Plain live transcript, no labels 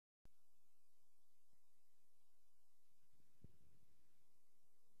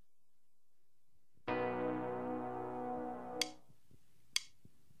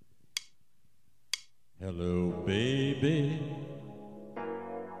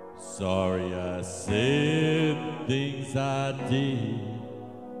sorry I said things I did.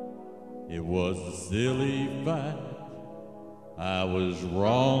 It was a silly fight. I was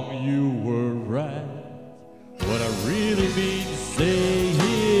wrong, you were right. What I really mean to say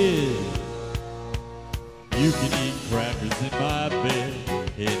is, you can eat crackers in my bed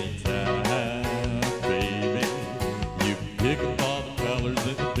anytime, baby. You can pick up all the colors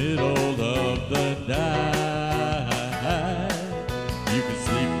in the middle of the night. You can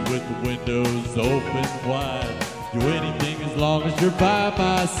sleep with the windows open wide. Do anything as long as you're by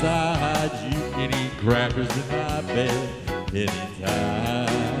my side. You can eat crackers in my bed anytime.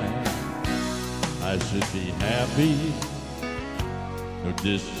 I should be happy. No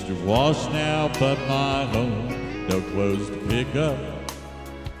dishes to wash now but my own. No clothes to pick up.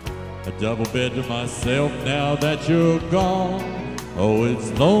 A double bed to myself now that you're gone. Oh,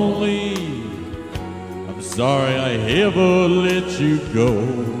 it's lonely. I'm sorry I ever let you go.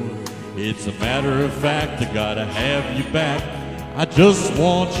 It's a matter of fact, I gotta have you back. I just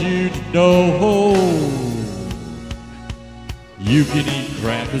want you to know, you can eat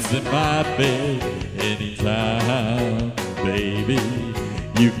crackers in my bed anytime, baby.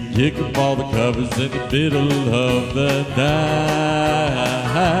 You can kick up all the covers in the middle of the night.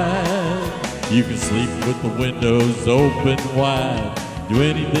 You can sleep with the windows open wide. Do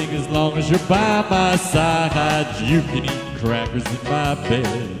anything as long as you're by my side. You can eat crackers in my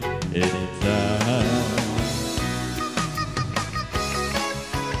bed anytime.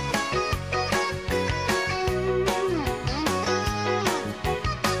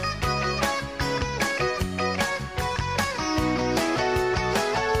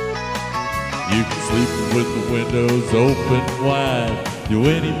 You can sleep with the windows open wide. Do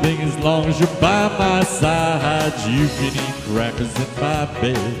anything as long as you're by my side. You can eat crackers in my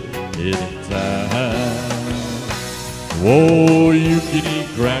bed anytime. Whoa, you can eat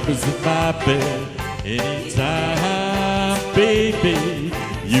crackers in my bed anytime, baby.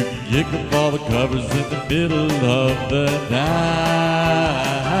 You can kick up all the covers in the middle of the night.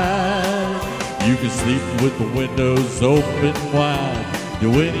 You can sleep with the windows open wide. Do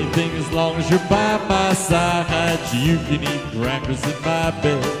anything as long as you're by my side. You can eat crackers in my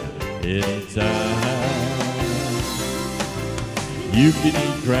bed anytime. You can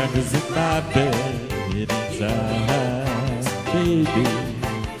eat crackers in my bed anytime, baby.